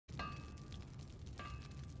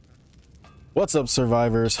What's up,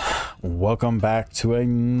 survivors? Welcome back to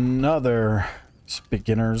another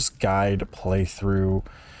beginner's guide playthrough.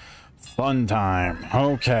 Fun time.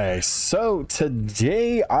 Okay, so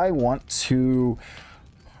today I want to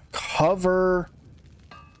cover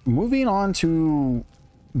moving on to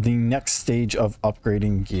the next stage of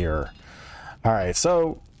upgrading gear. All right,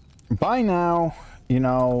 so by now,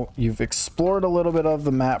 you've explored a little bit of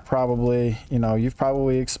the map probably. You've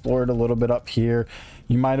probably explored a little bit up here.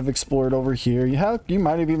 You might have explored over here. You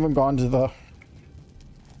might have even gone to the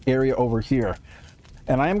area over here.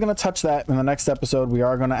 And I am going to touch that in the next episode. We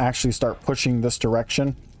are going to actually start pushing this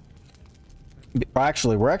direction.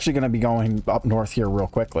 Actually, we're actually going to be going up north here real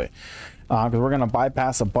quickly. Because we're going to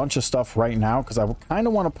bypass a bunch of stuff right now because I kind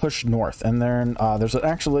of want to push north. And then there's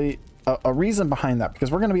actually a reason behind that,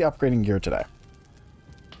 because we're going to be upgrading gear today.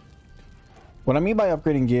 What I mean by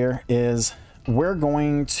upgrading gear is we're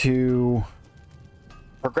going to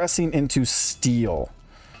progressing into steel.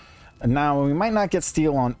 Now, we might not get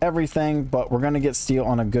steel on everything, but we're going to get steel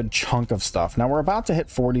on a good chunk of stuff. Now, we're about to hit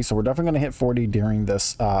 40, so we're definitely going to hit 40 during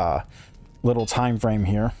this little time frame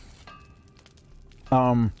here.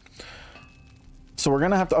 So we're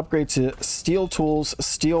going to have to upgrade to steel tools,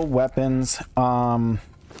 steel weapons, and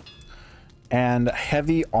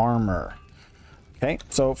heavy armor. Okay,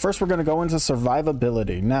 so first we're going to go into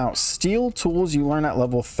survivability. Now, steel tools you learn at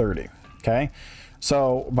level 30. Okay,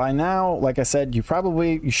 so by now, like I said, you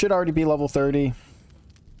should already be level 30.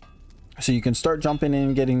 So you can start jumping in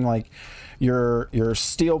and getting like your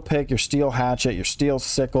steel pick, your steel hatchet, your steel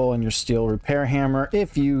sickle, and your steel repair hammer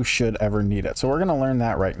if you should ever need it. So we're going to learn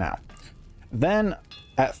that right now. Then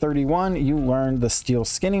at 31, you learn the steel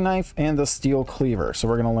skinning knife and the steel cleaver. So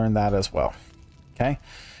we're going to learn that as well. Okay.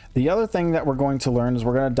 The other thing that we're going to learn is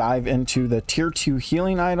we're going to dive into the tier 2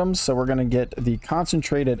 healing items. So we're going to get the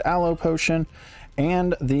concentrated aloe potion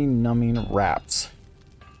and the numbing wraps.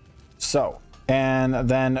 So, and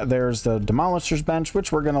then there's the demolisher's bench,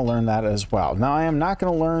 which we're going to learn that as well. Now, I am not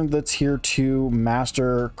going to learn the tier 2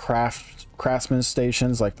 master craftsman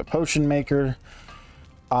stations like the potion maker,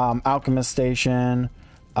 alchemist station,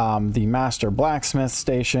 the master blacksmith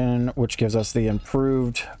station, which gives us the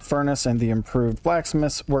improved furnace and the improved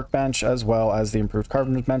blacksmith's workbench, as well as the improved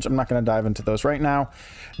carpenter's bench. I'm not going to dive into those right now.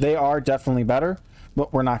 They are definitely better,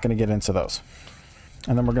 but we're not going to get into those.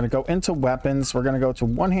 And then we're going to go into weapons. We're going to go to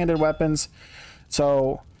one-handed weapons.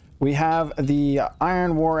 So we have the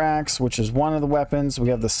iron war axe, which is one of the weapons. We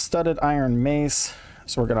have the studded iron mace.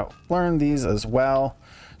 So we're going to learn these as well,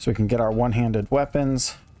 so we can get our one-handed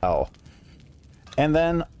weapons. And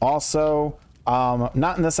then also,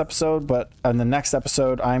 not in this episode, but in the next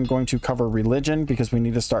episode, I'm going to cover religion, because we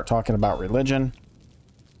need to start talking about religion.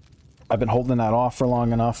 I've been holding that off for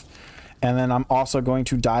long enough. And then I'm also going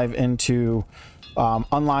to dive into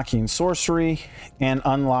unlocking sorcery and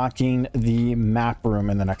unlocking the map room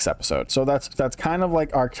in the next episode. So that's kind of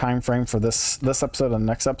like our time frame for this episode and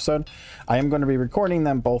the next episode. I am going to be recording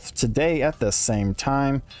them both today at the same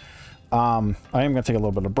time. I am going to take a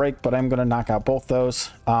little bit of a break, but I'm going to knock out both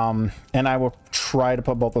those. And I will try to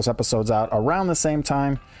put both those episodes out around the same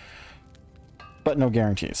time, but no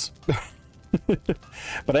guarantees.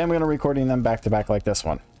 But I am going to be recording them back to back like this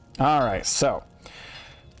one. All right, so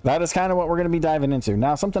that is kind of what we're going to be diving into.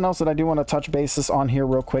 Now, something else that I do want to touch basis on here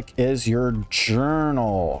real quick is your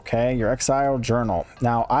journal, okay? Your Exile journal.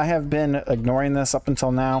 Now, I have been ignoring this up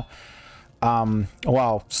until now.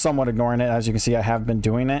 Well, somewhat ignoring it. As you can see, I have been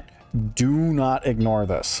doing it. Do not ignore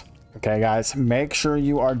this. Okay, guys, make sure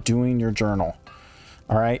you are doing your journal.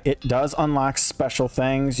 All right, it does unlock special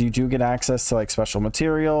things. You do get access to like special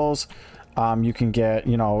materials. You can get,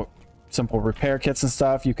 simple repair kits and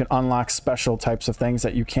stuff. You can unlock special types of things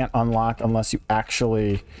that you can't unlock unless you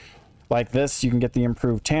actually, like this, you can get the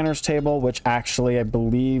improved tanner's table, which actually I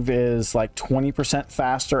believe is like 20%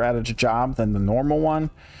 faster at its job than the normal one.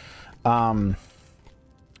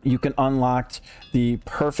 You can unlock the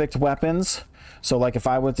perfect weapons. So like if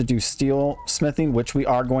I were to do steel smithing, which we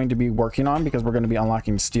are going to be working on because we're going to be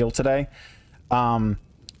unlocking steel today,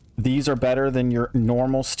 these are better than your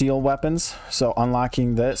normal steel weapons. So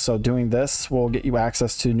unlocking this, so doing this will get you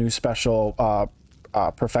access to new special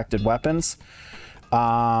perfected weapons.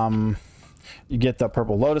 You get the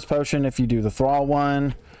purple lotus potion if you do the thrall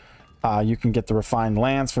one. You can get the refined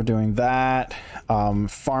lance for doing that.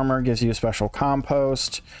 Farmer gives you a special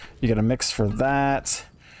compost. You get a mix for that.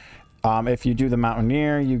 If you do the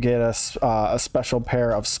mountaineer, you get a special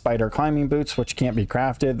pair of spider climbing boots, which can't be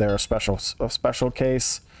crafted. They're a special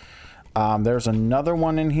case. There's another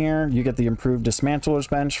one in here. You get the improved dismantler's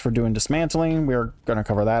bench for doing dismantling. We're going to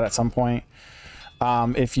cover that at some point.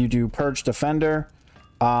 If you do purge defender,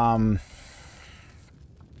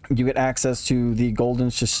 You get access to the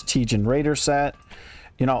Golden Strategian Raider set.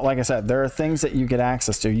 You know, like I said, there are things that you get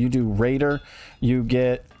access to. You do Raider, you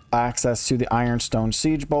get access to the Ironstone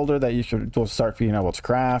Siege Boulder that you will start being able to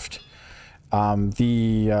craft.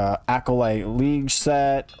 The Acolyte League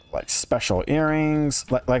set, like special earrings.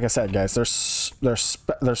 Like I said, guys, there's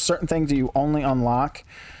certain things that you only unlock.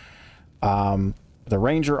 The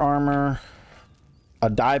Ranger armor, a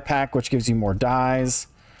die pack which gives you more dies,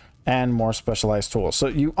 and more specialized tools. So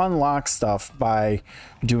you unlock stuff by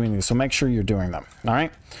doing these. So make sure you're doing them. All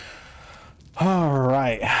right. All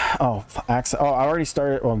right. Oh, access. Oh, I already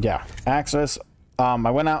started. Well, yeah, access.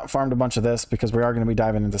 I went out and farmed a bunch of this because we are going to be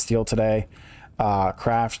diving into steel today.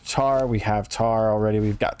 Craft tar. We have tar already.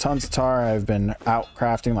 We've got tons of tar. I've been out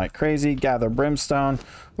crafting like crazy. Gather brimstone.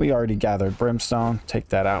 We already gathered brimstone. Take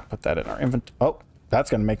that out. Put that in our inventory. Oh,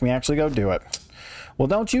 that's going to make me actually go do it. Well,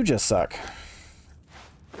 don't you just suck?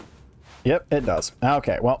 Yep, it does.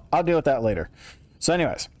 Okay, well, I'll deal with that later. So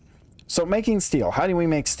anyways, so making steel. How do we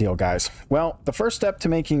make steel, guys? Well, the first step to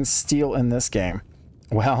making steel in this game,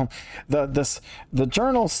 well, the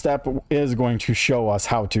journal step is going to show us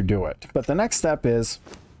how to do it. But the next step is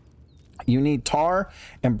you need tar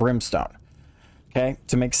and brimstone, okay,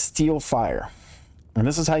 to make steel fire. And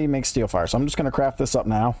this is how you make steel fire. So I'm just going to craft this up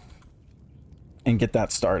now and get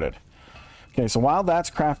that started. Okay, so while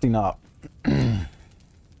that's crafting up,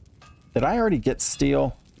 did I already get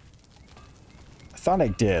steel? I thought I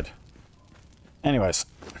did. Anyways,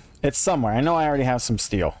 it's somewhere. I know I already have some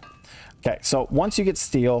steel. Okay, so once you get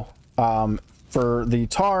steel, for the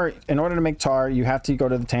tar, in order to make tar, you have to go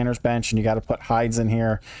to the tanner's bench and you got to put hides in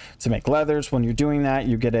here to make leathers. When you're doing that,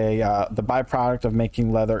 you get the byproduct of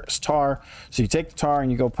making leather is tar. So you take the tar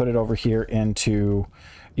and you go put it over here into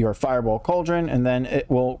your fireball cauldron, and then it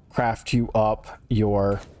will craft you up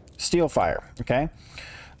your steel fire. Okay.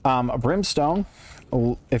 Brimstone,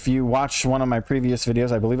 if you watched one of my previous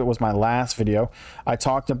videos, I believe it was my last video, I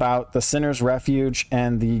talked about the Sinner's Refuge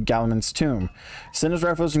and the Galliman's Tomb. Sinner's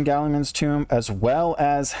Refuge and Galliman's Tomb, as well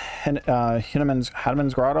as Henneman's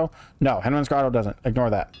Grotto. No, Henneman's Grotto doesn't. Ignore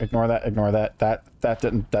that. Ignore that. Ignore that.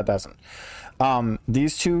 That doesn't.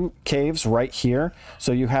 These two caves right here.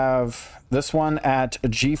 So you have this one at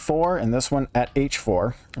G4 and this one at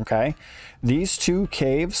H4. Okay. These two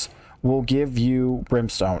caves will give you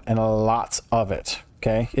brimstone, and lots of it.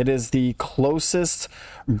 Okay, it is the closest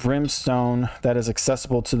brimstone that is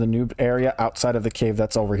accessible to the noob area outside of the cave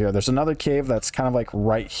that's over here. There's another cave that's kind of like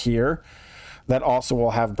right here that also will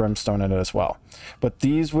have brimstone in it as well. But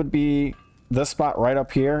these would be, this spot right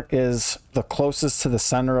up here is the closest to the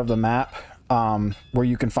center of the map, where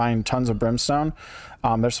you can find tons of brimstone.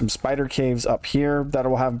 There's some spider caves up here that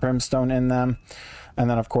will have brimstone in them. And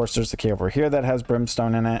then, of course, there's the cave over here that has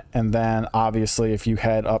brimstone in it. And then, obviously, if you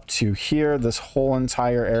head up to here, this whole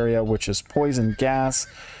entire area, which is poison gas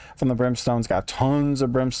from the brimstone's got tons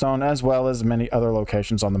of brimstone, as well as many other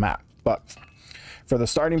locations on the map. But for the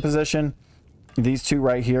starting position, these two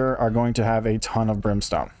right here are going to have a ton of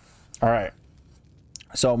brimstone. All right.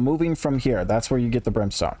 So moving from here, that's where you get the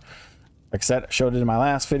brimstone. Like I said, I showed it in my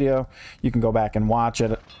last video. You can go back and watch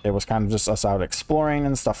it. It was kind of just us out exploring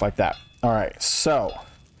and stuff like that. All right, so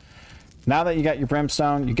now that you got your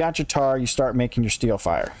brimstone, you got your tar, you start making your steel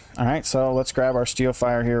fire. All right, so let's grab our steel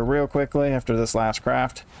fire here real quickly after this last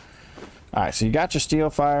craft. All right, so you got your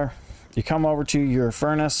steel fire. You come over to your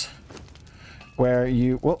furnace where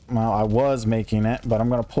you, well, I was making it, but I'm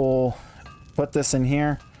going to put this in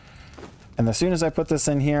here. And as soon as I put this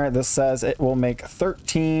in here, this says it will make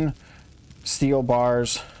 13 steel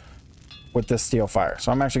bars with this steel fire.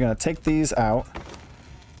 So I'm actually going to take these out.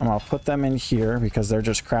 I'm going to put them in here because they're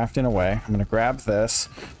just crafting away. I'm going to grab this.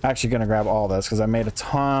 I'm actually going to grab all this because I made a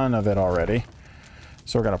ton of it already.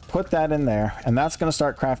 So we're going to put that in there, and that's going to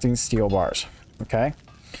start crafting steel bars. Okay.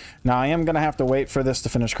 Now I am going to have to wait for this to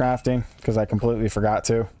finish crafting because I completely forgot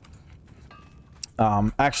to.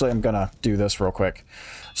 Actually, I'm going to do this real quick.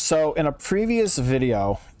 So in a previous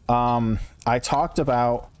video, I talked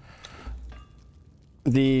about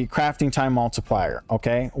the crafting time multiplier.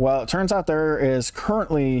 Okay, well, it turns out there is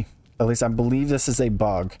currently, at least I believe this is a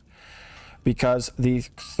bug, because the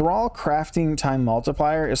thrall crafting time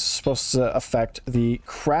multiplier is supposed to affect the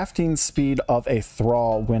crafting speed of a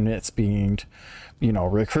thrall when it's being, you know,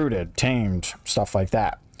 recruited, tamed, stuff like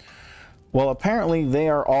that. Well, apparently they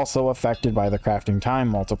are also affected by the crafting time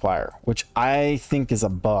multiplier, which I think is a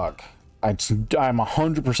bug. I'm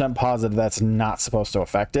 100% positive that's not supposed to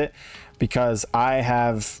affect it, because I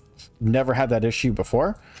have never had that issue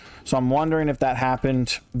before. So I'm wondering if that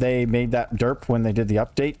happened. They made that derp when they did the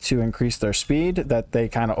update to increase their speed, that they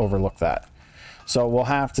kind of overlooked that. So we'll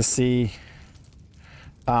have to see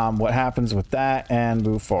what happens with that and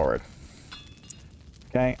move forward.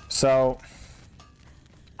 Okay, so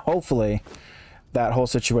hopefully that whole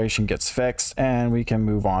situation gets fixed and we can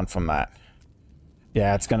move on from that.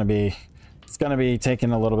 Yeah, it's gonna be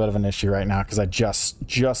taking a little bit of an issue right now because I just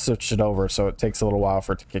switched it over, so it takes a little while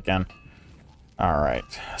for it to kick in. All right,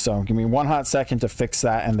 so give me one hot second to fix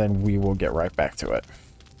that and then we will get right back to it.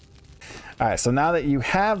 All right, so now that you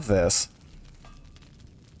have this,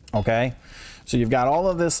 okay, so you've got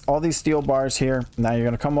all these steel bars here. Now you're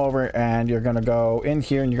gonna come over and you're gonna go in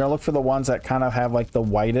here and you're gonna look for the ones that kind of have like the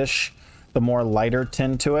whitish, the more lighter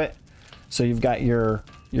tint to it. So you've got your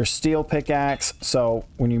steel pickaxe. So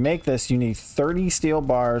when you make this, you need 30 steel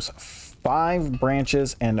bars, 5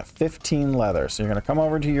 branches, and 15 leather. So you're gonna come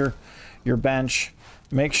over to your bench,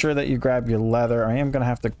 make sure that you grab your leather. I am gonna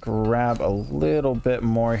have to grab a little bit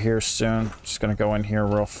more here soon. Just gonna go in here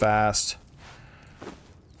real fast.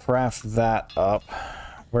 Craft that up.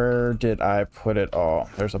 Where did I put it all?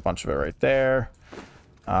 There's a bunch of it right there.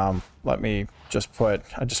 Let me just put,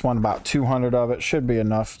 I just want about 200 of it. Should be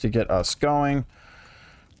enough to get us going.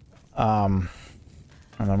 And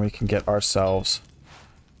then we can get ourselves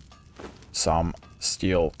some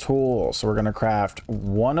steel tools. So we're going to craft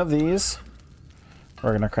one of these. We're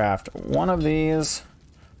going to craft one of these.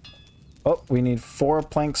 Oh, we need 4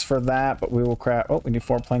 planks for that, but we will craft, oh, we need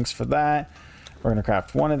 4 planks for that. We're going to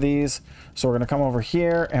craft one of these. So we're going to come over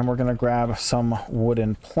here and we're going to grab some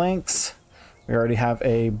wooden planks. We already have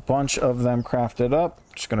a bunch of them crafted up.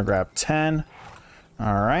 Just going to grab 10.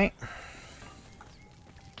 All right.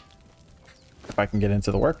 If I can get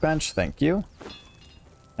into the workbench, thank you.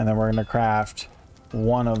 And then we're going to craft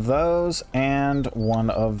one of those and one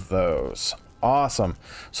of those. Awesome.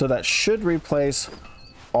 So that should replace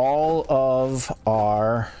all of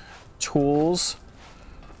our tools.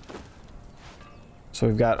 So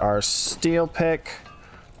we've got our steel pick,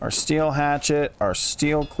 our steel hatchet, our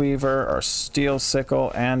steel cleaver, our steel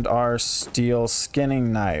sickle, and our steel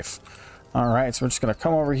skinning knife. All right, so we're just going to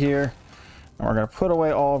come over here and we're going to put away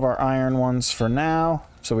all of our iron ones for now.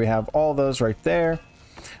 So we have all those right there.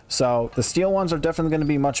 So the steel ones are definitely going to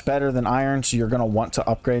be much better than iron, so you're going to want to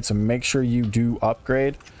upgrade. So make sure you do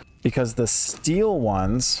upgrade, because the steel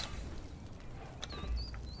ones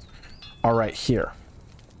are right here.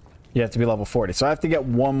 You have to be level 40. So I have to get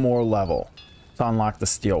one more level to unlock the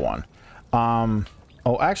steel one.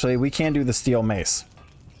 Oh, actually, we can do the steel mace.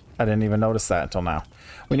 I didn't even notice that until now.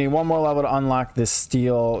 We need one more level to unlock this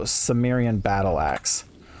steel Cimmerian battle axe.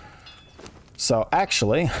 So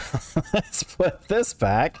actually, let's put this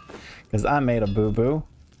back, because I made a boo-boo.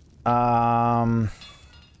 Where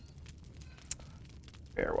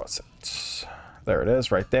was it? There it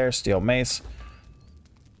is, right there, steel mace.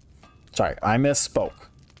 Sorry, I misspoke.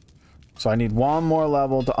 So I need one more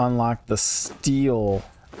level to unlock the steel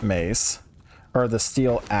mace, or the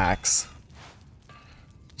steel axe.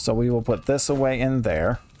 So we will put this away in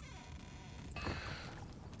there.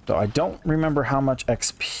 So I don't remember how much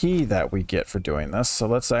XP that we get for doing this. So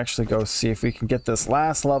let's actually go see if we can get this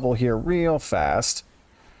last level here real fast.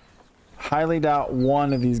 Highly doubt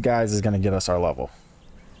one of these guys is going to get us our level.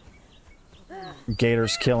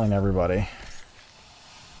 Gator's killing everybody.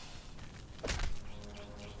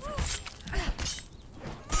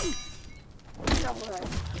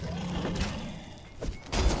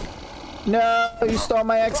 No, you stole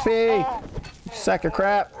my XP, you sack of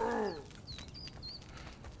crap.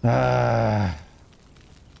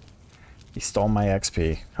 He stole my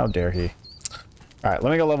XP. How dare he? Alright,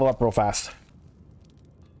 let me go level up real fast.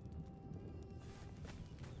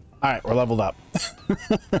 Alright, we're leveled up.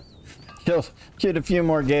 Killed a few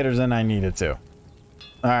more gators than I needed to.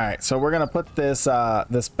 Alright, so we're gonna put this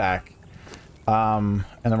this back. And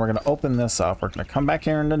then we're gonna open this up. We're gonna come back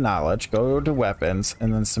here into knowledge, go to weapons,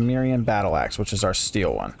 and then Cimmerian battle axe, which is our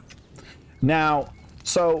steel one. Now,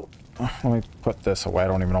 so let me put this away. I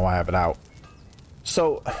don't even know why I have it out.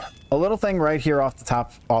 So a little thing right here off the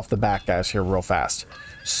top, off the back, guys, here real fast.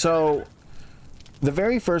 So the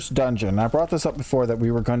very first dungeon, I brought this up before that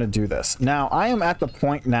we were going to do this. Now I am at the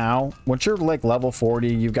point now, once you're like level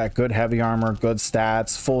 40, you've got good heavy armor, good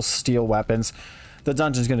stats, full steel weapons, the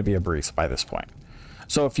dungeon's going to be a breeze by this point.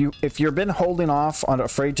 So if you've been holding off on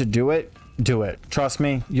afraid to do it, do it. Trust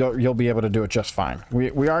me, you'll be able to do it just fine.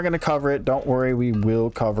 We are going to cover it. Don't worry, we will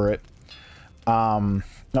cover it.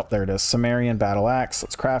 Nope, there it is. Cimmerian battle axe.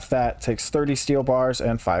 Let's craft that. Takes 30 steel bars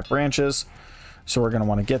and 5 branches. So we're going to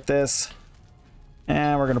want to get this.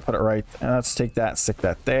 And we're going to put it right. And let's take that, stick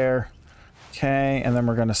that there. Okay, and then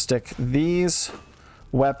we're going to stick these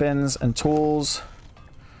weapons and tools.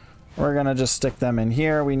 We're going to just stick them in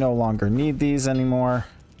here. We no longer need these anymore.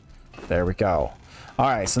 There we go. All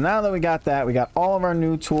right, so now that we got that, we got all of our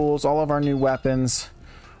new tools, all of our new weapons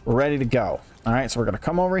ready to go. All right, so we're going to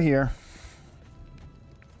come over here.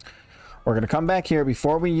 We're going to come back here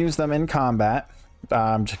before we use them in combat.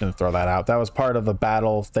 I'm just going to throw that out. That was part of the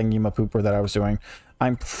battle thingy-ma-pooper that I was doing.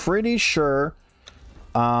 I'm pretty sure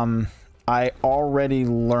I already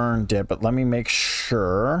learned it, but let me make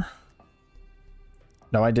sure.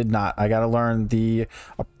 No, I did not. I got to learn the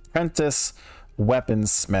apprentice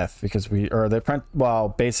weaponsmith because well,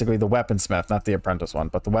 basically the weaponsmith, not the apprentice one,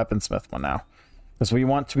 but the weaponsmith one now, because we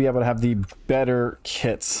want to be able to have the better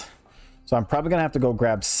kits. So I'm probably gonna have to go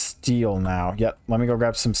grab steel now. Yep, let me go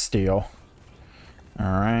grab some steel. All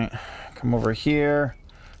right, come over here,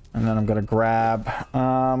 and then I'm gonna grab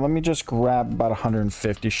let me just grab about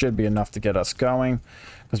 150. Should be enough to get us going,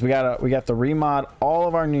 because we got to remod all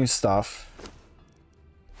of our new stuff.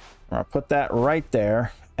 I'm gonna put that right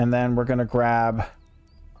there. And then we're going to grab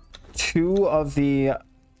 2 of the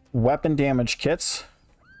weapon damage kits.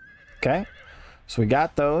 Okay. So we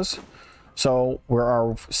got those. So we're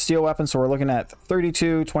our steel weapons. So we're looking at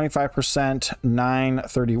 32, 25%, 9,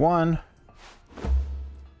 31.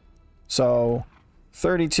 So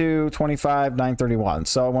 32, 25, 9, 31.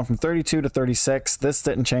 So I went from 32 to 36. This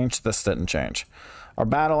didn't change. This didn't change. Our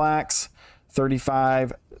battle axe,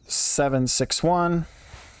 35, 7, 6, 1.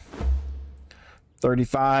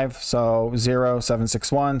 35, so 0, 7,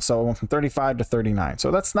 6, 1. So it went from 35 to 39.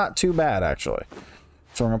 So that's not too bad, actually.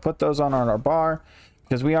 So we're going to put those on our bar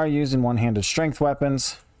because we are using one-handed strength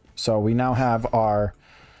weapons. So we now have our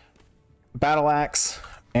battle axe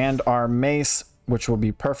and our mace, which will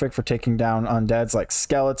be perfect for taking down undeads like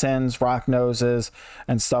skeletons, rock noses,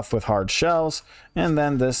 and stuff with hard shells. And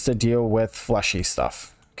then this to deal with fleshy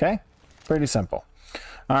stuff. Okay? Pretty simple.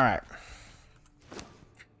 All right.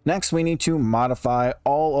 Next, we need to modify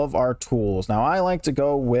all of our tools. Now, I like to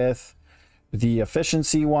go with the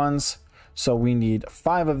efficiency ones. So we need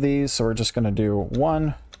 5 of these. So we're just going to do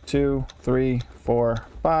 1, 2, 3, 4,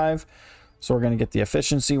 5. So we're going to get the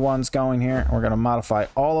efficiency ones going here. We're going to modify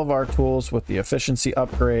all of our tools with the efficiency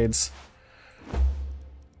upgrades,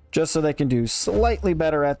 just so they can do slightly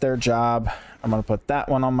better at their job. I'm going to put that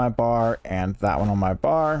one on my bar and that one on my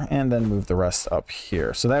bar, and then move the rest up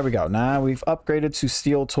here. So there we go. Now we've upgraded to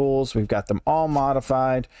steel tools. We've got them all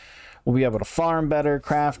modified. We'll be able to farm better,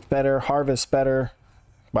 craft better, harvest better.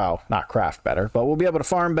 Well, not craft better, but we'll be able to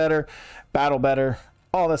farm better, battle better.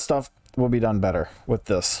 All that stuff will be done better with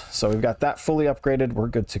this. So we've got that fully upgraded. We're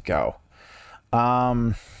good to go.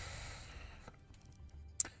 We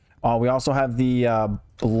also have the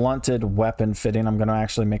blunted weapon fitting. I'm going to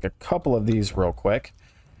actually make a couple of these real quick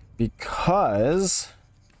because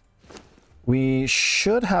we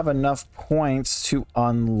should have enough points to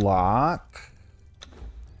unlock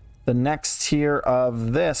the next tier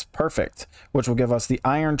of this. Perfect, which will give us the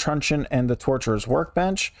iron truncheon and the torturer's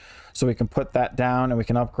workbench. So we can put that down and we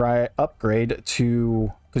can upgrade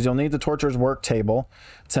to, because you'll need the torturer's work table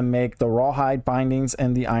to make the rawhide bindings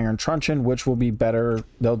and the iron truncheon, which will be better.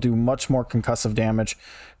 They'll do much more concussive damage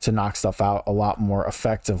to knock stuff out a lot more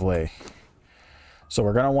effectively. So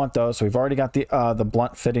we're going to want those. So we've already got the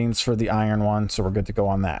blunt fittings for the iron one, so we're good to go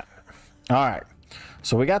on that. All right,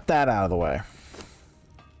 so we got that out of the way.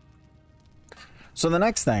 So the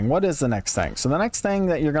next thing, what is the next thing? So the next thing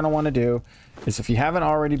that you're going to want to do is, if you haven't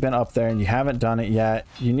already been up there and you haven't done it yet,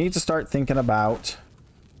 you need to start thinking about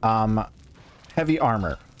heavy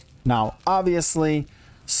armor. Now, obviously,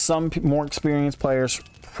 some more experienced players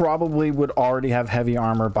probably would already have heavy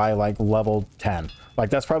armor by like level 10. Like,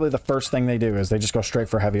 that's probably the first thing they do, is they just go straight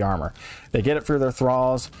for heavy armor. They get it through their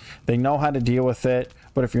thralls. They know how to deal with it.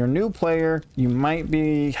 But if you're a new player, you might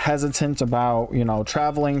be hesitant about, you know,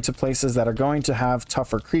 traveling to places that are going to have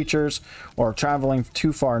tougher creatures, or traveling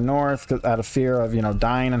too far north out of fear of, you know,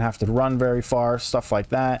 dying and have to run very far, stuff like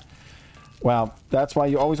that. Well, that's why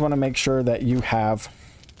you always want to make sure that you have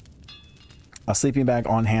a sleeping bag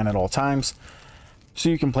on hand at all times, so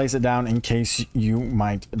you can place it down in case you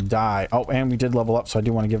might die. Oh, and we did level up, so I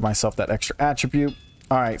do want to give myself that extra attribute.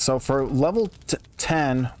 All right, so for level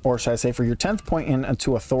 10, or should I say for your 10th point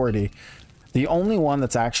into authority, the only one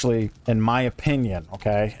that's actually, in my opinion,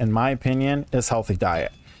 okay, in my opinion, is healthy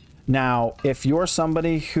diet. Now, if you're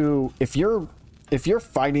somebody who, if you're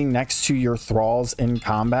fighting next to your thralls in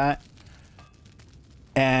combat,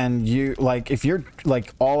 and you, like, if you're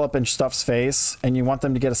like all up in stuff's face and you want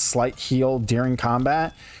them to get a slight heal during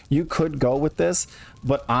combat, you could go with this,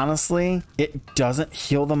 but honestly, it doesn't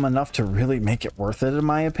heal them enough to really make it worth it, in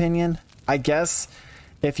my opinion. I guess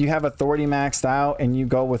if you have authority maxed out and you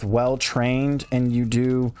go with well trained and you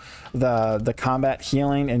do the combat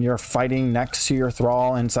healing and you're fighting next to your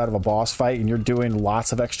thrall inside of a boss fight and you're doing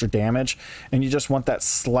lots of extra damage and you just want that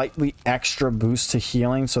slightly extra boost to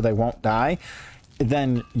healing so they won't die,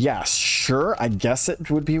 then yes, sure, I guess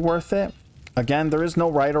it would be worth it. Again, there is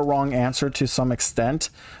no right or wrong answer to some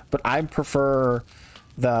extent, but I prefer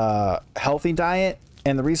the healthy diet.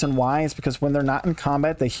 And the reason why is because when they're not in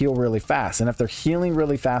combat, they heal really fast. And if they're healing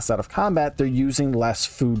really fast out of combat, they're using less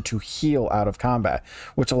food to heal out of combat,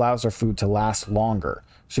 which allows their food to last longer.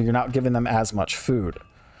 So you're not giving them as much food.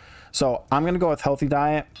 So I'm going to go with healthy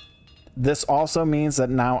diet. This also means that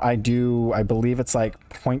now I believe it's like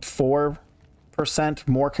 0.4%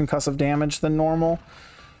 more concussive damage than normal,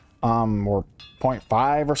 or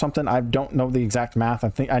 0.5 or something. I don't know the exact math.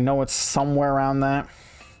 I know it's somewhere around that.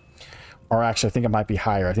 Or actually, I think it might be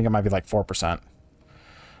higher. I think it might be like 4%.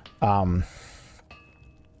 I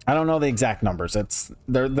don't know the exact numbers.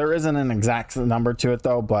 There isn't an exact number to it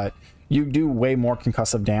though, but you do way more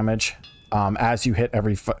concussive damage as you hit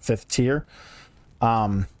every fifth tier.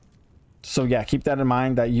 So yeah, keep that in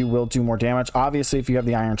mind that you will do more damage. Obviously, if you have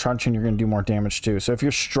the Iron Truncheon, you're going to do more damage too. So if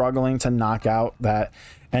you're struggling to knock out that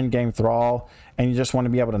end game thrall and you just want to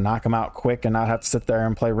be able to knock them out quick and not have to sit there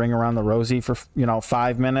and play Ring Around the Rosie for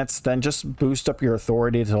 5 minutes, then just boost up your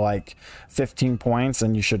authority to like 15 points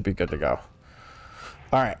and you should be good to go.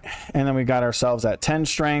 All right, and then we got ourselves at 10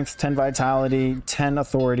 strength, 10 vitality, 10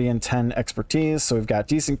 authority, and 10 expertise. So we've got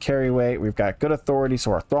decent carry weight, we've got good authority,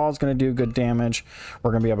 so our thrall's going to do good damage.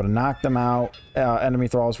 We're going to be able to knock them out, enemy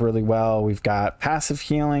thralls really well. We've got passive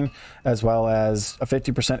healing, as well as a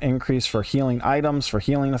 50% increase for healing items, for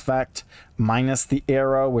healing effect, minus the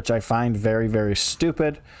arrow, which I find very, very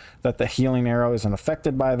stupid, that the healing arrow isn't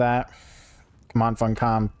affected by that. Come on,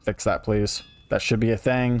 Funcom, fix that, please. That should be a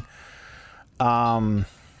thing. And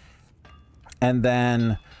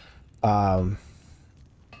then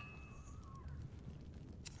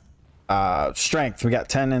strength, we got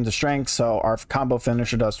 10 into strength, so our combo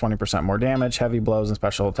finisher does 20% more damage. Heavy blows and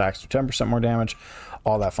special attacks do 10% more damage,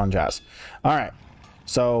 all that fun jazz. All right,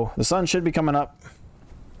 so the sun should be coming up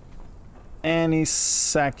any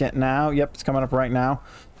second now. Yep, it's coming up right now.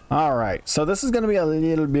 All right, so this is going to be a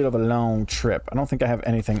little bit of a long trip. I don't think I have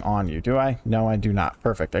anything on you, do I? No, I do not.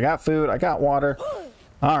 Perfect. I got food, I got water.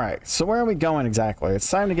 All right, so where are we going exactly?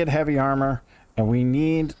 It's time to get heavy armor, and we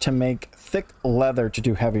need to make thick leather to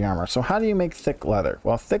do heavy armor. So how do you make thick leather?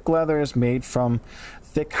 Well, thick leather is made from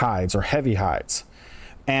thick hides or heavy hides.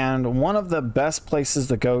 And one of the best places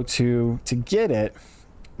to go to get it,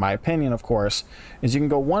 my opinion, of course, is you can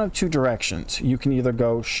go one of two directions. You can either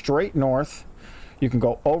go straight north. You can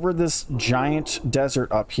go over this giant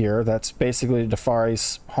desert up here. That's basically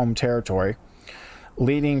Defari's home territory,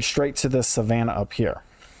 leading straight to this savannah up here.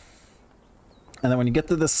 And then when you get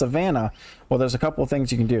to this savannah, well, there's a couple of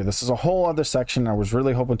things you can do. This is a whole other section. I was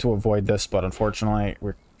really hoping to avoid this, but unfortunately,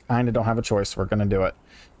 we kind of don't have a choice. We're going to do it.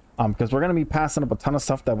 Because we're going to be passing up a ton of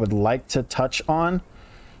stuff that I would like to touch on.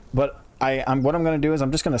 But what I'm going to do is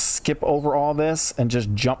I'm just going to skip over all this and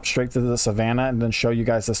just jump straight to the savannah and then show you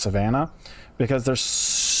guys the savannah. Because there's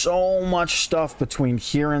so much stuff between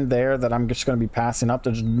here and there that I'm just going to be passing up.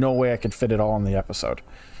 There's no way I could fit it all in the episode.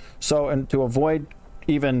 So, and to avoid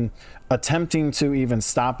even attempting to even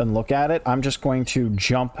stop and look at it, I'm just going to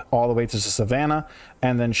jump all the way to the savannah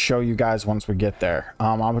and then show you guys once we get there.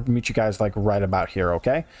 I'll meet you guys like right about here,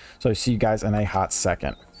 okay? So I see you guys in a hot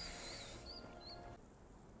second.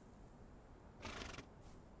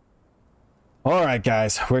 All right,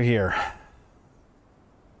 guys, we're here.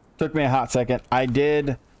 Took me a hot second. I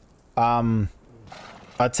did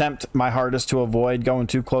attempt my hardest to avoid going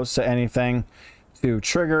too close to anything to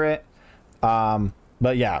trigger it.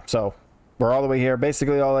 But yeah, so we're all the way here.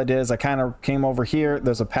 Basically, all I did is I kind of came over here.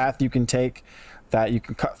 There's a path you can take that you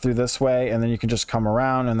can cut through this way, and then you can just come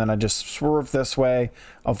around, and then I just swerved this way,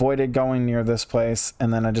 avoided going near this place,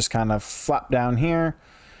 and then I just kind of flopped down here,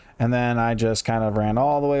 and then I just kind of ran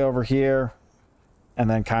all the way over here, and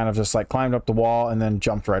then kind of just like climbed up the wall and then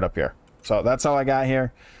jumped right up here. So that's how I got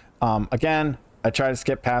here. Again, I try to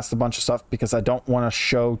skip past a bunch of stuff because I don't want to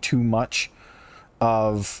show too much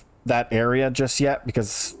of that area just yet,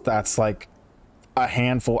 because that's like a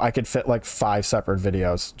handful. I could fit like 5 separate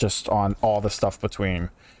videos just on all the stuff between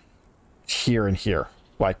here and here.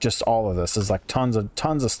 Like just all of this is like tons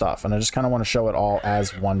of stuff, and I just kind of want to show it all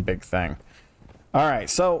as one big thing. All right,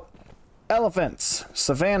 so elephants,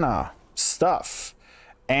 savannah, stuff.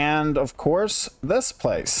 And of course, this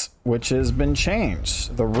place, which has been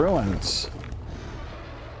changed, the ruins,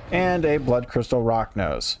 and a blood crystal rock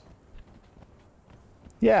nose.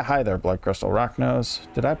 Yeah, hi there, Blood Crystal Rocknose.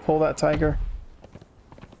 Did I pull that tiger?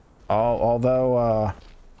 Although,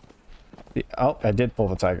 oh, I did pull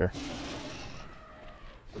the tiger.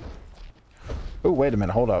 Oh, wait a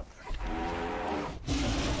minute, hold up.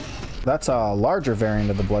 That's a larger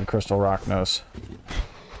variant of the Blood Crystal Rocknose.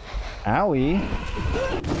 Owie.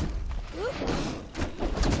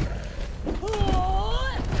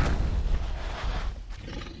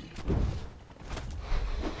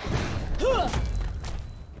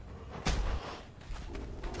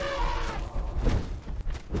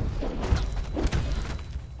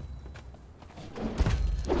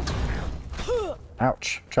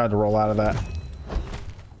 Ouch. Tried to roll out of that.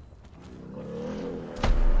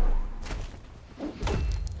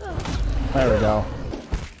 There we go.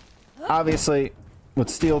 Obviously, with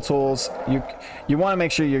steel tools, you want to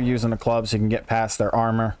make sure you're using a club so you can get past their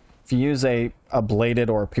armor. If you use a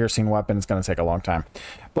bladed or a piercing weapon, it's going to take a long time.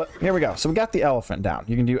 But here we go. So we got the elephant down.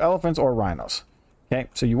 You can do elephants or rhinos. Okay,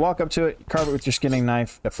 so you walk up to it, you carve it with your skinning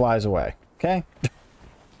knife, it flies away. Okay?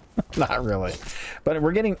 Not really. But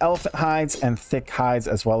we're getting elephant hides and thick hides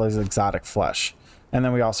as well as exotic flesh. And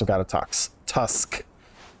then we also got a tusk.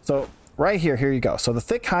 So right here you go. So the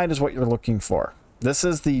thick hide is what you're looking for. This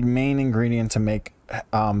is the main ingredient to make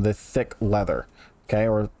the thick leather. Okay,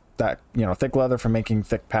 or that, you know, thick leather for making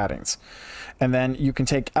thick paddings. And then you can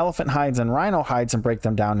take elephant hides and rhino hides and break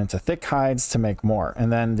them down into thick hides to make more.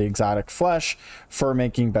 And then the exotic flesh for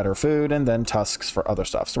making better food, and then tusks for other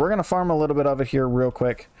stuff. So we're going to farm a little bit of it here real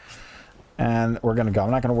quick. And we're going to go.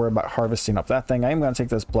 I'm not going to worry about harvesting up that thing. I am going to take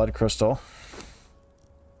this blood crystal.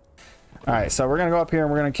 All right, so we're going to go up here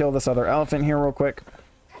and we're going to kill this other elephant here real quick.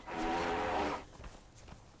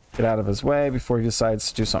 Get out of his way before he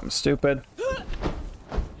decides to do something stupid.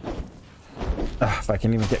 If I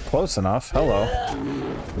can even get close enough. Hello.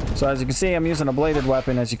 So as you can see, I'm using a bladed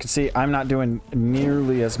weapon. As you can see, I'm not doing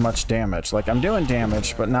nearly as much damage. Like, I'm doing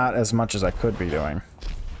damage, but not as much as I could be doing.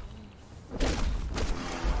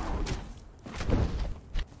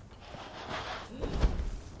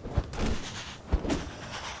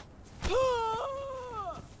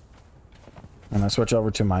 And I switch over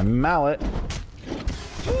to my mallet,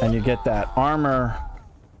 and you get that armor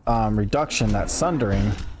reduction, that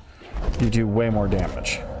sundering. You do way more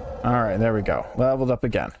damage. All right, there we go. Leveled up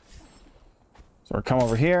again. So we'll come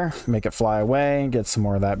over here, make it fly away, and get some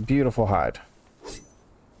more of that beautiful hide.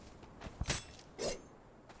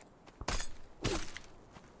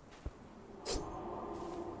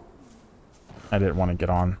 I didn't want to get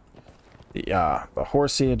on the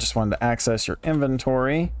horsey. I just wanted to access your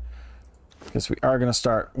inventory, because we are going to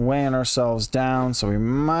start weighing ourselves down, so we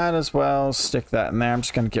might as well stick that in there. I'm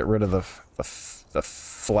just going to get rid of the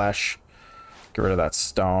flesh. Get rid of that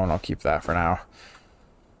stone. I'll keep that for now.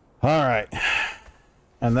 All right.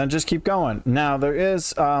 And then just keep going. Now, there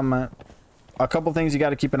is a couple things you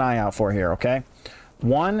got to keep an eye out for here, okay?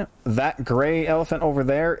 One, that gray elephant over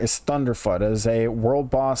there is Thunderfoot. It is a world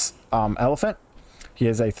boss elephant. He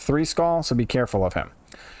is a 3 skull, so be careful of him.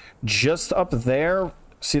 Just up there,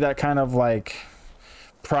 see that kind of like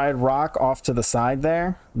Pride Rock off to the side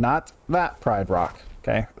there? Not that Pride Rock,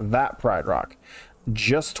 okay? That Pride Rock.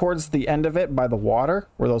 Just towards the end of it by the water,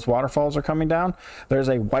 where those waterfalls are coming down, there's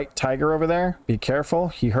a white tiger over there. Be careful,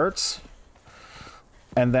 he hurts.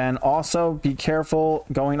 And then also be careful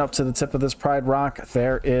going up to the tip of this Pride Rock.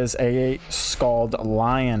 There is a scald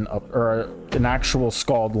lion or an actual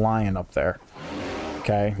scald lion up there.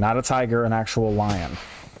 Okay, not a tiger, an actual lion.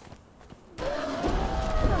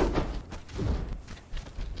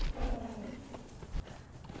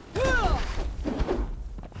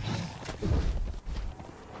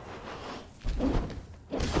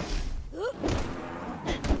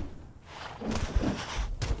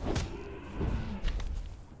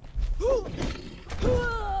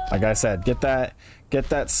 Like I said, get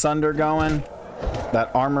that sunder going,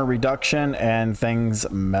 that armor reduction, and things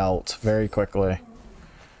melt very quickly.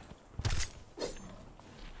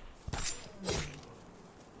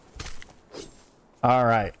 All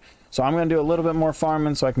right, so I'm going to do a little bit more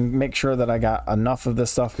farming so I can make sure that I got enough of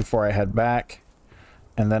this stuff before I head back,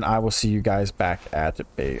 and then I will see you guys back at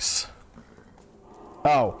base.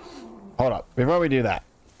 Oh, hold up. Before we do that,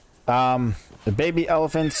 the baby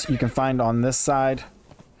elephants you can find on this side.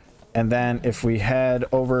 And then if we head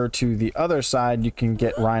over to the other side, you can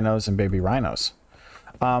get rhinos and baby rhinos.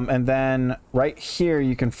 And then right here,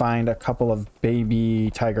 you can find a couple of baby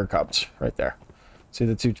tiger cubs right there. See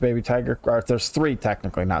the 2 baby tiger, or there's 3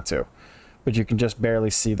 technically, not 2. But you can just barely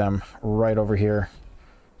see them right over here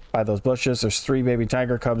by those bushes. There's 3 baby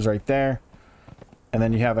tiger cubs right there. And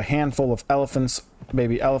then you have a handful of elephants,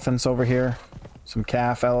 baby elephants over here. some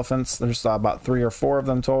calf elephants. There's about 3 or 4 of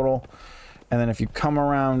them total. And then if you come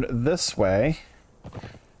around this way,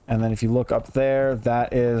 and then if you look up there,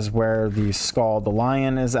 that is where the skull, the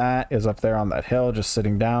lion is up there on that hill, just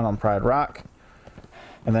sitting down on Pride Rock.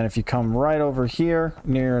 And then if you come right over here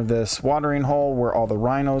near this watering hole where all the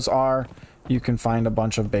rhinos are, you can find a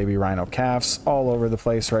bunch of baby rhino calves all over the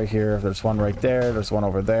place right here. There's one right there. There's one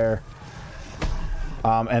over there.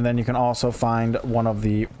 And then you can also find one of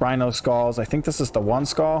the rhino skulls. I think this is the one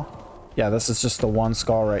skull. Yeah, this is just the one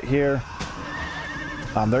skull right here.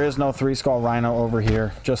 There is no 3 skull rhino over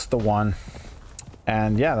here, just the one.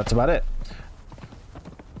 And yeah, that's about it.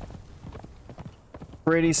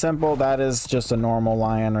 Pretty simple. That is just a normal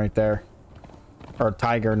lion right there. Or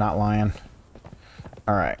tiger, not lion.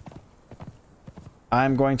 All right.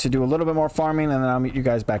 I'm going to do a little bit more farming, and then I'll meet you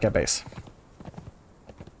guys back at base.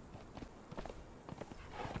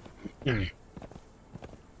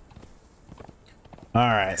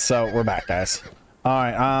 Alright, so we're back, guys.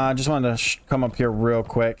 Alright, I just wanted to come up here real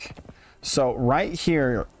quick. So right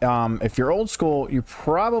here, if you're old school, you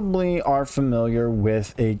probably are familiar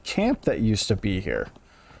with a camp that used to be here.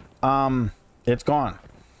 It's gone.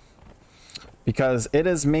 Because it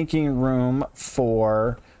is making room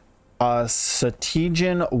for a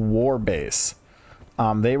Satejan war base.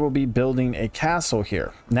 They will be building a castle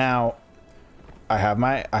here. Now, I have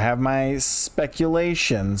my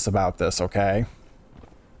speculations about this, okay?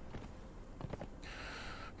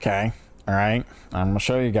 Okay, all right. I'm gonna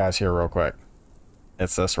show you guys here real quick.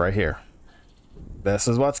 It's this right here. This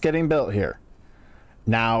is what's getting built here.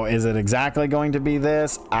 Now, is it exactly going to be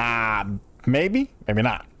this? Maybe, maybe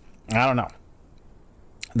not. I don't know.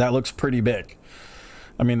 That looks pretty big.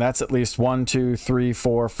 I mean, that's at least 1, 2, 3,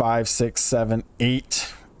 4, 5, 6, 7,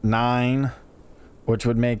 8, 9, which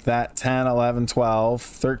would make that 10, 11, 12,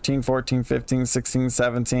 13, 14, 15, 16,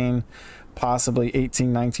 17, possibly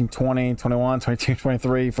 18, 19, 20, 21, 22,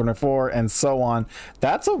 23, 24, and so on.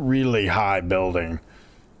 That's a really high building.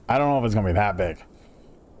 I don't know if it's going to be that big.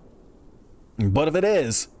 But if it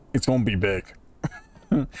is, it's going to be big.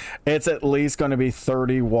 It's at least going to be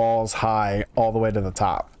 30 walls high all the way to the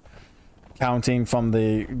top. Counting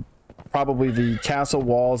from probably the castle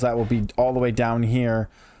walls that will be all the way down here,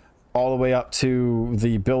 all the way up to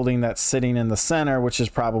the building that's sitting in the center, which is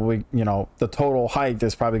probably, you know, the total height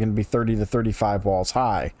is probably going to be 30 to 35 walls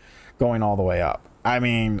high, going all the way up. I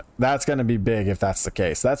mean, that's going to be big if that's the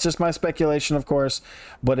case. That's just my speculation, of course,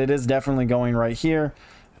 but it is definitely going right here.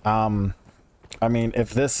 I mean,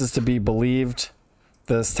 if this is to be believed,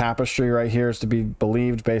 this tapestry right here is to be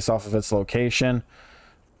believed based off of its location,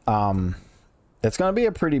 it's going to be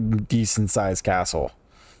a pretty decent sized castle.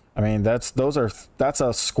 I mean, that's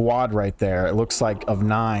a squad right there. It looks like of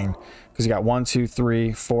 9, because you got 1, 2,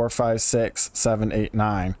 3, 4, 5, 6, 7, 8,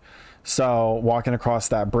 9. So walking across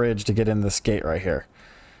that bridge to get in this gate right here,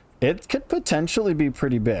 it could potentially be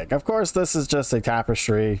pretty big. Of course, this is just a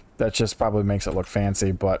tapestry that just probably makes it look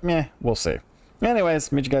fancy, but meh, we'll see.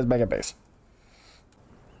 Anyways, meet you guys back at base.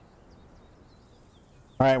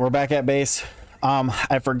 All right, we're back at base.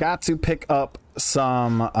 I forgot to pick up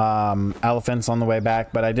some elephants on the way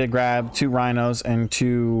back, but I did grab 2 rhinos and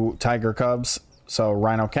 2 tiger cubs. So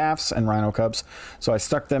rhino calves and rhino cubs. So I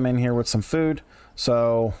stuck them in here with some food.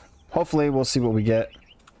 So hopefully we'll see what we get.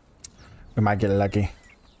 We might get lucky.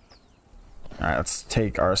 All right, let's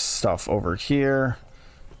take our stuff over here.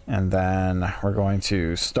 And then we're going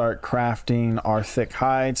to start crafting our thick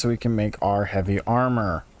hide so we can make our heavy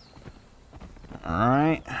armor. All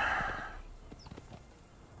right.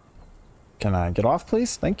 Can I get off,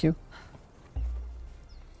 please? Thank you.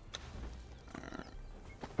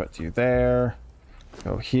 Put you there.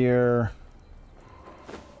 Go here.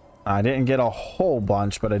 I didn't get a whole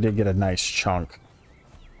bunch, but I did get a nice chunk.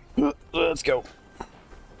 Let's go.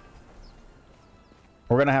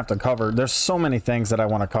 We're gonna have to cover. There's so many things that I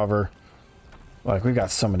want to cover. Like, we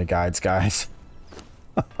got so many guides, guys.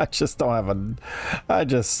 I just don't have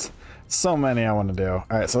so many I want to do. All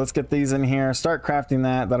right, so let's get these in here. Start crafting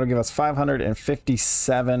that. That'll give us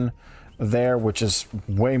 557 there, which is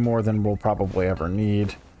way more than we'll probably ever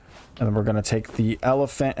need. And then we're gonna take the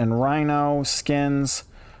elephant and rhino skins.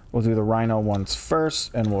 We'll do the rhino ones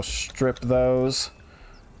first, and we'll strip those.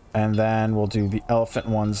 And then we'll do the elephant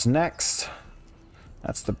ones next.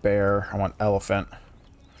 That's the bear. I want elephant.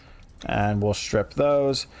 And we'll strip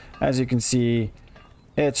those. As you can see,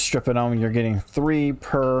 it's stripping them. You're getting 3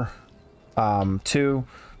 per 2.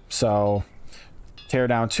 So tear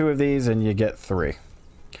down 2 of these and you get 3.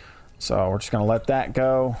 So we're just going to let that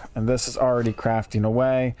go. And this is already crafting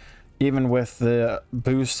away. Even with the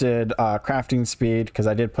boosted crafting speed, because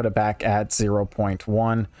I did put it back at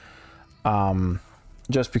 0.1.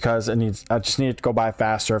 Just because I just need it to go by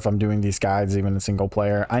faster if I'm doing these guides, even in single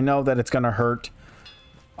player. I know that it's going to hurt.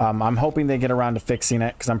 I'm hoping they get around to fixing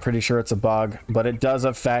it because I'm pretty sure it's a bug, but it does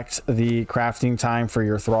affect the crafting time for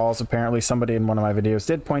your thralls. Apparently somebody in one of my videos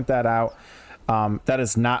did point that out. That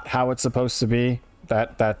is not how it's supposed to be.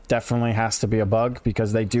 That definitely has to be a bug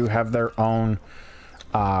because they do have their own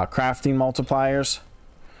crafting multipliers.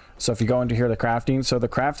 So if you go into here, the crafting, so the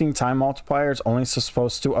crafting time multiplier is only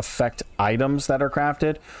supposed to affect items that are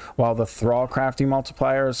crafted, while the thrall crafting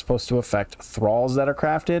multiplier is supposed to affect thralls that are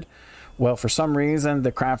crafted. Well, for some reason,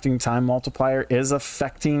 the crafting time multiplier is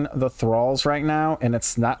affecting the thralls right now, and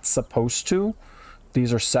it's not supposed to.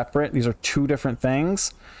 These are separate. These are two different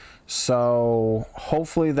things. So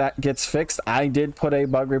hopefully that gets fixed. I did put a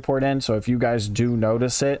bug report in, so if you guys do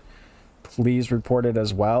notice it, please report it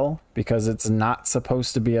as well, because it's not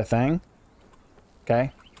supposed to be a thing.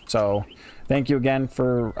 Okay, so thank you again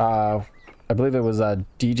for I believe it was a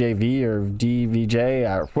DJV or DVJ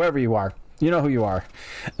or whoever you are. You know who you are.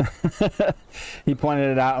 He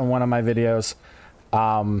pointed it out in one of my videos.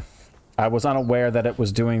 I was unaware that it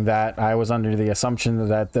was doing that. I was under the assumption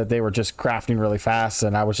that they were just crafting really fast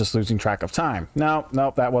and I was just losing track of time. No,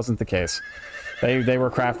 that wasn't the case. They were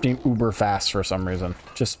crafting uber fast for some reason,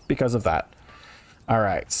 just because of that. All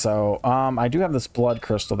right, so I do have this blood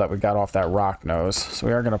crystal that we got off that rock nose, so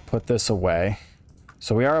we are going to put this away.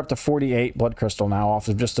 So we are up to 48 blood crystal now off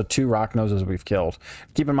of just the 2 rock noses we've killed.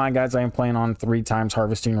 Keep in mind, guys, I am playing on 3 times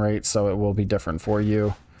harvesting rate, so it will be different for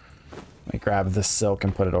you. Let me grab this silk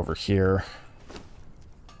and put it over here.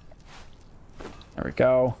 There we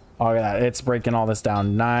go. Oh, yeah, it's breaking all this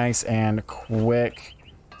down nice and quick.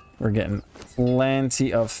 We're getting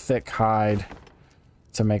plenty of thick hide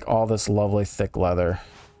to make all this lovely thick leather.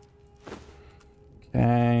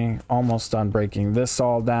 Okay, almost done breaking this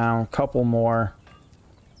all down. Couple more.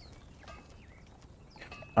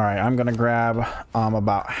 All right, I'm gonna grab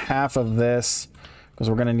about half of this because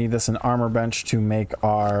we're gonna need this in armor bench to make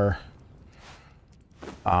our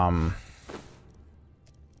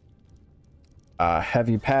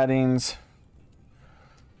heavy paddings.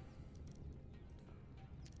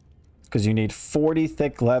 Because you need 40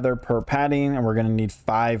 thick leather per padding, and we're going to need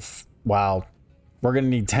 5, wow, we're going to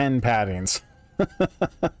need 10 paddings.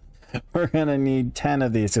 We're going to need 10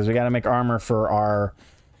 of these because we got to make armor for our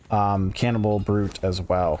cannibal brute as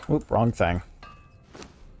well. Oop, wrong thing.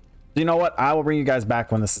 You know what? I will bring you guys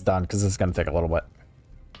back when this is done because this is going to take a little bit.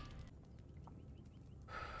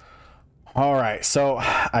 All right, so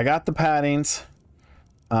I got the paddings.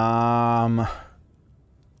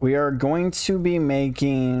 We are going to be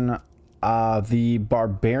making the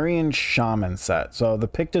Barbarian Shaman set. So the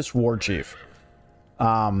Pictus War Chief.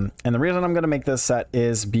 And the reason I'm going to make this set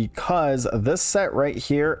is because this set right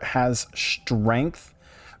here has strength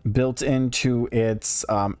built into its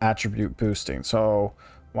attribute boosting. So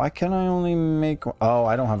why can I only make... Oh,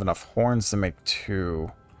 I don't have enough horns to make 2.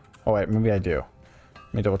 Oh, wait, maybe I do.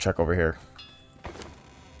 Let me double check over here.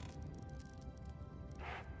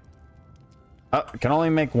 Oh, I can only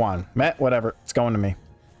make 1. Meh, whatever. It's going to me.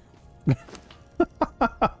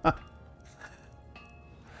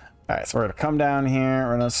 Alright, so we're going to come down here.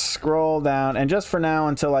 We're going to scroll down. And just for now,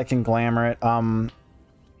 until I can glamour it,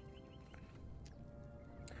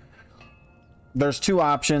 there's 2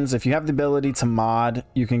 options. If you have the ability to mod,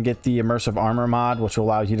 you can get the immersive armor mod, which will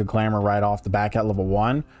allow you to glamour right off the back at level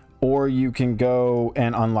 1. Or you can go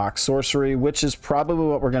and unlock sorcery, which is probably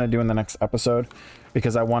what we're going to do in the next episode.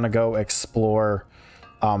 Because I want to go explore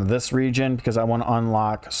this region, because I want to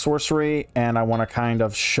unlock sorcery, and I want to kind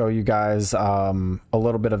of show you guys a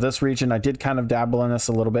little bit of this region. I did kind of dabble in this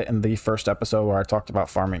a little bit in the first episode where I talked about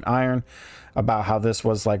farming iron, about how this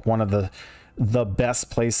was like one of the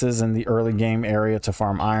best places in the early game area to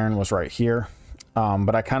farm iron was right here.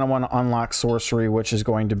 But I kind of want to unlock sorcery, which is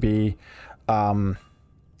going to be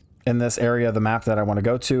in this area of the map that I want to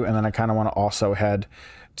go to, and then I kind of want to also head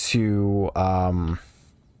to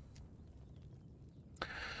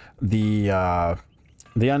the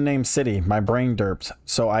unnamed city. My brain derped,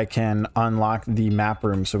 so I can unlock the map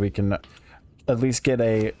room, so we can at least get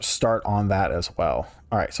a start on that as well.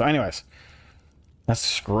 All right, so anyways, let's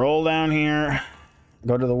scroll down here,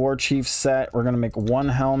 go to the War Chief set. We're gonna make 1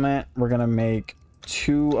 helmet. We're gonna make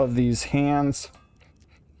 2 of these hands,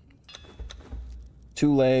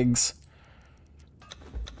 2 legs,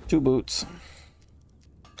 2 boots,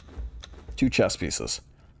 2 chest pieces.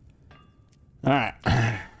 All right.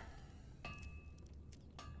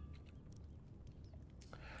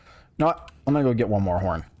 You know what? I'm gonna go get 1 more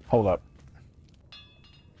horn. Hold up.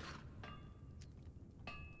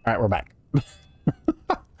 All right, we're back.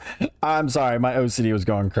 I'm sorry, my OCD was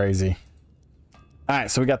going crazy. All right,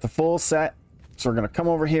 so we got the full set. So we're gonna come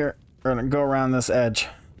over here. We're gonna go around this edge.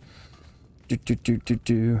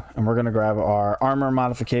 And we're gonna grab our armor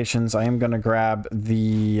modifications. I am gonna grab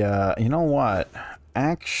the, you know what?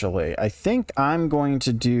 Actually, I think I'm going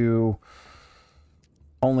to do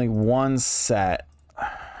only one set. I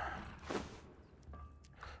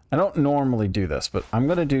don't normally do this, but I'm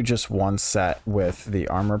going to do just one set with the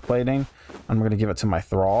armor plating. I'm going to give it to my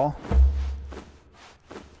thrall.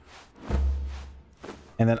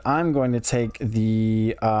 And then I'm going to take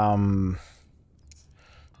the,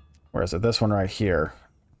 where is it? This one right here.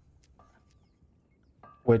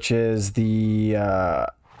 Which is the,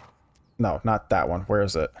 no, not that one. Where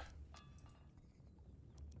is it?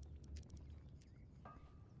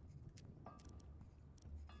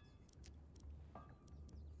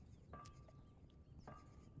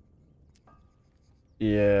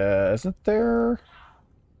 Yeah, isn't there?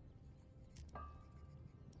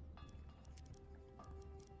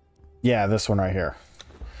 Yeah, this one right here.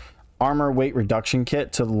 Armor weight reduction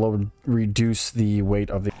kit to reduce the weight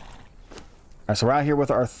of the... Alright, so we're out here with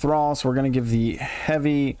our thrall, so we're going to give the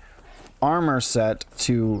heavy armor set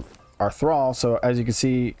to our thrall. So as you can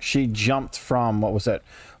see, she jumped from, what was it,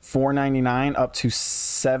 $4.99 up to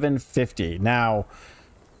 $7.50. Now,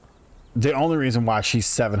 the only reason why she's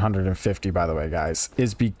 $750, by the way, guys,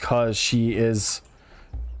 is because she is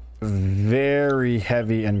very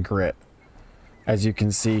heavy in grit. As you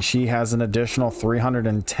can see, she has an additional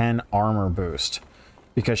 310 armor boost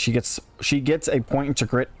because she gets a point into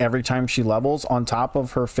grit every time she levels on top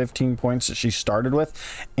of her 15 points that she started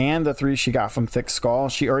with and the 3 she got from Thick Skull.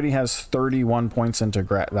 She already has 31 points into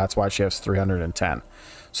grit. That's why she has 310.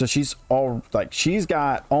 So she's she's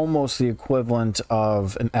got almost the equivalent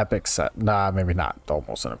of an epic set. Nah, maybe not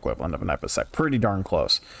almost an equivalent of an epic set. Pretty darn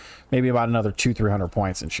close. Maybe about another 200-300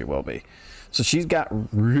 points and she will be. So she's got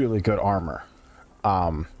really good armor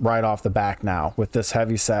right off the back now with this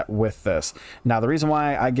heavy set with this. Now the reason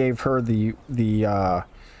why I gave her the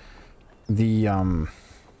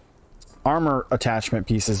armor attachment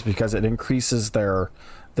pieces because it increases the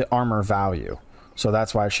armor value. So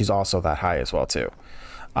that's why she's also that high as well too.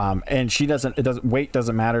 And weight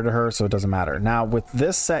doesn't matter to her, so it doesn't matter. Now with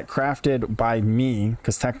this set crafted by me,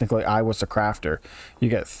 because technically I was the crafter, you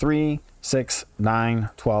get 3, 6, 9,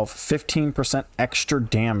 12, 15% extra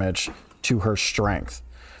damage to her strength.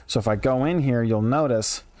 So if I go in here, you'll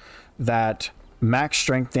notice that max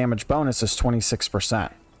strength damage bonus is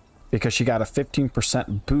 26% because she got a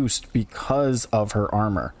 15% boost because of her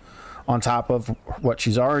armor on top of what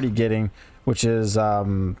she's already getting, which is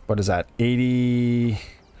what is that, 80,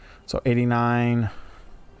 so 89,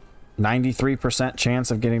 93%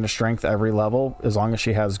 chance of getting to strength every level as long as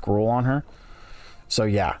she has gruel on her. So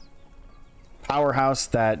yeah, powerhouse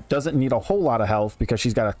that doesn't need a whole lot of health because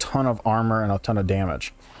she's got a ton of armor and a ton of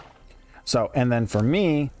damage. So, and then for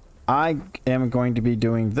me, I am going to be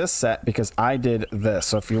doing this set because I did this.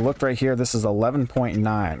 So if you look right here, this is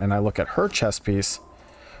 11.9 and I look at her chest piece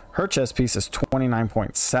is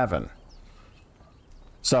 29.7.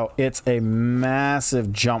 So it's a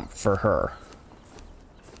massive jump for her.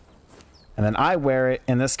 And then I wear it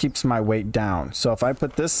and this keeps my weight down. So if I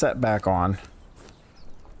put this set back on,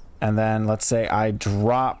 and then let's say I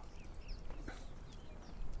drop,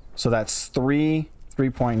 so that's 3.9,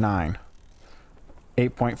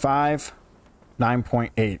 8.5,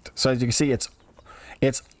 9.8. So as you can see, it's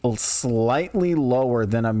slightly lower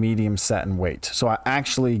than a medium set in weight. So I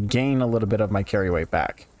actually gain a little bit of my carry weight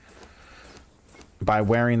back by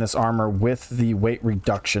wearing this armor with the weight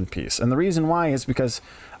reduction piece. And the reason why is because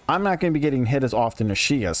I'm not going to be getting hit as often as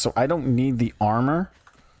she is. So I don't need the armor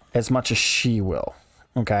as much as she will.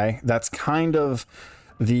 Okay, that's kind of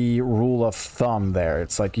the rule of thumb there.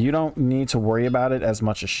 It's like you don't need to worry about it as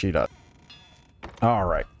much as she does. All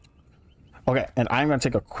right. Okay, and I'm going to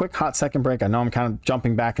take a quick hot second break. I know I'm kind of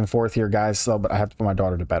jumping back and forth here, guys, so, but I have to put my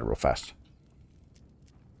daughter to bed real fast.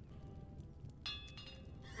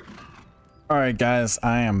 All right, guys,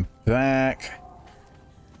 I am back.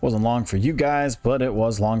 Wasn't long for you guys, but it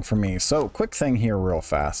was long for me. So, quick thing here real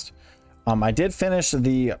fast. I did finish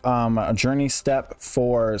the journey step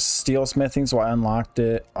for steel smithing, so I unlocked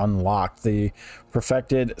the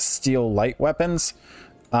perfected steel light weapons,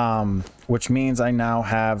 which means I now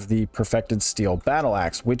have the perfected steel battle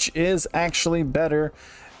axe, which is actually better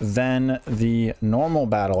than the normal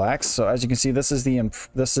battle axe. So as you can see, this is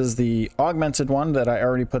the augmented one that I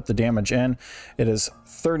already put the damage in. It is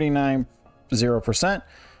 39.0%,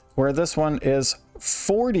 where this one is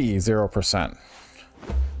 40.0%.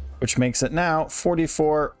 which makes it now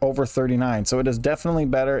 44/39. So it is definitely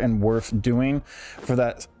better and worth doing for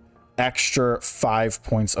that extra 5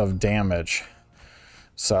 points of damage.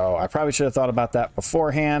 So I probably should have thought about that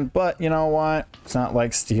beforehand, but you know what? It's not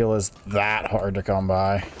like steel is that hard to come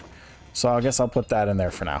by. So I guess I'll put that in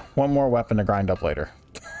there for now. One more weapon to grind up later.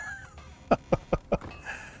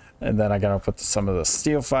 And then I gotta put some of the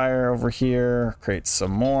steel fire over here, create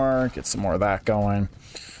some more, get some more of that going.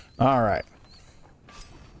 All right.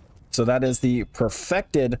 So that is the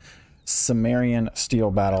perfected Sumerian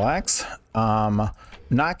steel battle axe.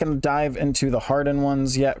 Not going to dive into the hardened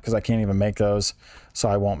ones yet because I can't even make those, so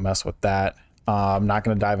I won't mess with that. I'm not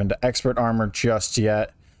going to dive into expert armor just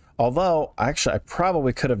yet. Although, actually, I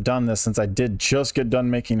probably could have done this since I did just get done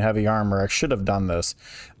making heavy armor. I should have done this.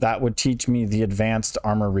 That would teach me the advanced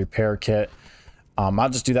armor repair kit. I'll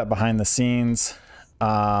just do that behind the scenes.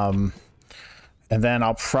 And then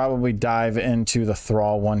I'll probably dive into the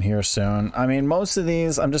Thrall one here soon. I mean, most of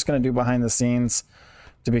these I'm just going to do behind the scenes,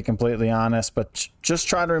 to be completely honest, but just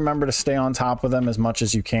try to remember to stay on top of them as much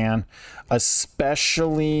as you can,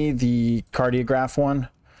 especially the cardiograph one,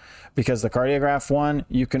 because the cardiograph one,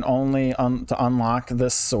 you can only to unlock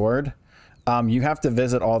this sword, you have to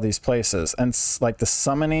visit all these places, and like the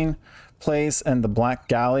summoning place and the Black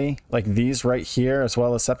Galley, like these right here, as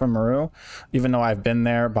well as Sepa Maru, even though I've been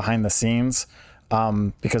there behind the scenes,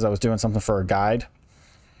 because I was doing something for a guide.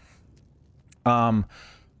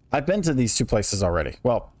 I've been to these two places already.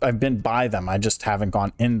 Well, I've been by them. I just haven't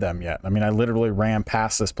gone in them yet. I mean, I literally ran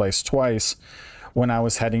past this place twice when I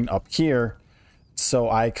was heading up here so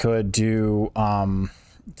I could do,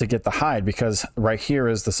 to get the hide, because right here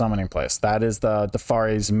is the summoning place. That is the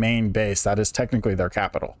Defari's main base. That is technically their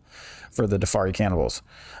capital for the Defari cannibals.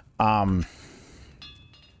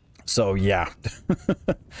 So yeah.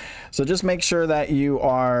 So just make sure that you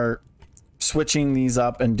are switching these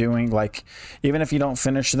up and doing, like, even if you don't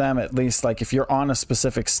finish them, at least like if you're on a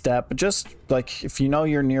specific step, just like if you know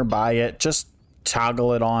you're nearby it, just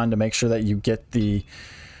toggle it on to make sure that you get the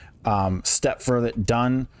step for it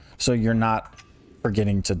done, so you're not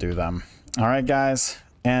forgetting to do them. All right, guys.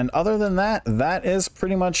 And other than that, that is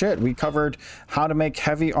pretty much it. We covered how to make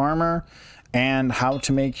heavy armor and how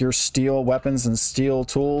to make your steel weapons and steel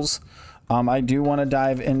tools. I do want to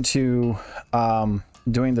dive into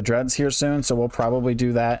doing the dreads here soon, so we'll probably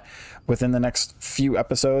do that within the next few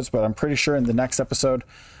episodes, but I'm pretty sure in the next episode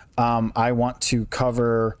I want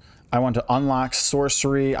to unlock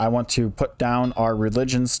sorcery, I want to put down our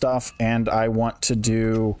religion stuff, and I want to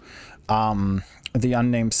do the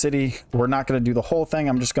unnamed city. We're not going to do the whole thing.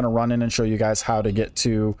 I'm just going to run in and show you guys how to get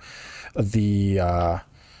to the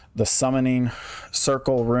summoning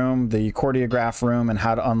circle room, the choreograph room, and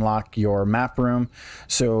how to unlock your map room,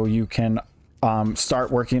 so you can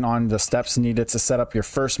start working on the steps needed to set up your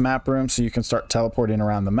first map room, so you can start teleporting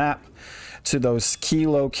around the map to those key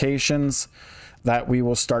locations that we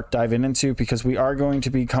will start diving into, because we are going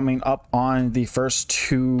to be coming up on the first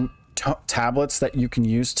two tablets that you can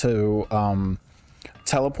use to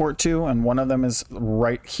teleport to, and one of them is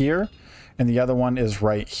right here and the other one is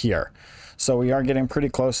right here. So we are getting pretty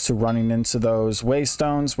close to running into those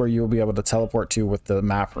waystones where you'll be able to teleport to with the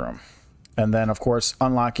map room. And then, of course,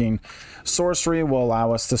 unlocking sorcery will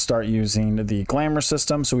allow us to start using the glamour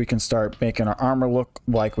system, so we can start making our armor look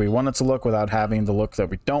like we want it to look without having the look that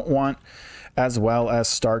we don't want, as well as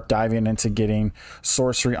start diving into getting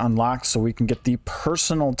sorcery unlocked so we can get the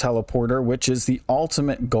personal teleporter, which is the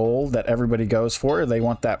ultimate goal that everybody goes for. They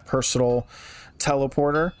want that personal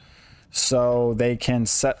teleporter, so they can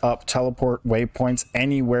set up teleport waypoints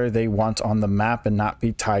anywhere they want on the map and not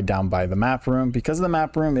be tied down by the map room, because the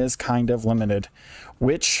map room is kind of limited.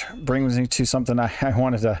 Which brings me to something I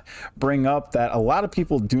wanted to bring up that a lot of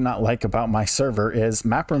people do not like about my server, is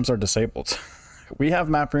map rooms are disabled. We have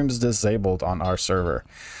map rooms disabled on our server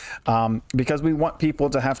because we want people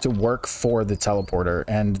to have to work for the teleporter,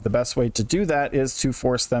 and the best way to do that is to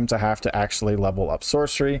force them to have to actually level up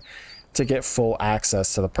sorcery to get full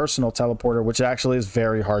access to the personal teleporter, which actually is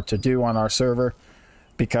very hard to do on our server,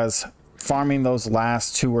 because farming those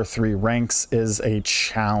last 2 or 3 ranks is a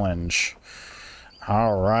challenge.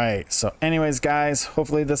 All right, so anyways, guys,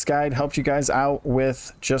 hopefully this guide helped you guys out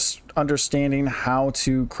with just understanding how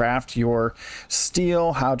to craft your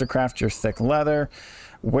steel, how to craft your thick leather,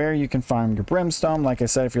 where you can find your brimstone. Like I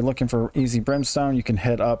said, if you're looking for easy brimstone, you can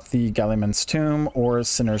hit up the Gelliman's Tomb or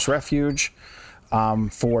Sinner's Refuge.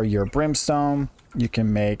 For your brimstone, you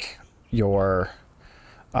can make your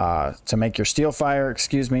to make your steel fire,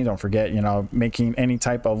 excuse me, don't forget, you know, making any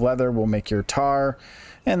type of leather will make your tar,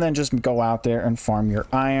 and then just go out there and farm your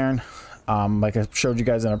iron. Like I showed you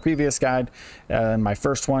guys in a previous guide, in my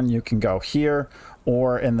first one, you can go here,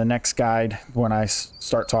 or in the next guide when I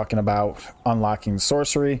start talking about unlocking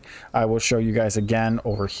sorcery. I will show you guys again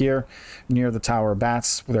over here near the Tower of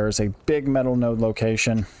Bats. There is a big metal node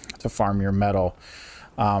location to farm your metal.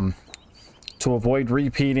 To avoid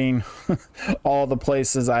repeating all the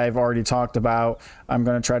places I've already talked about, I'm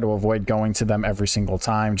going to try to avoid going to them every single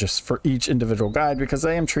time just for each individual guide, because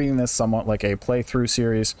I am treating this somewhat like a playthrough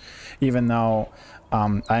series, even though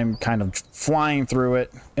I'm kind of flying through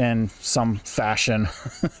it in some fashion.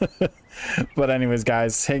 But anyways,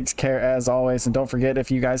 guys, take care as always, and don't forget,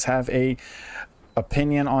 if you guys have a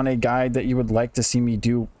opinion on a guide that you would like to see me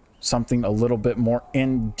do something a little bit more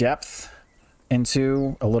in depth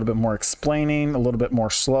into, a little bit more explaining, a little bit more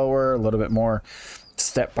slower, a little bit more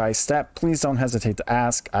step by step, please don't hesitate to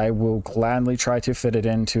ask. I will gladly try to fit it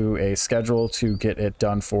into a schedule to get it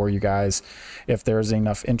done for you guys. If there's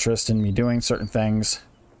enough interest in me doing certain things,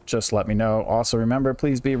 just let me know. Also remember,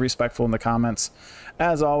 please be respectful in the comments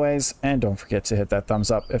as always, and don't forget to hit that thumbs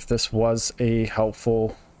up if this was a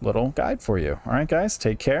helpful little guide for you. All right, guys,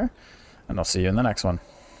 take care, and I'll see you in the next one.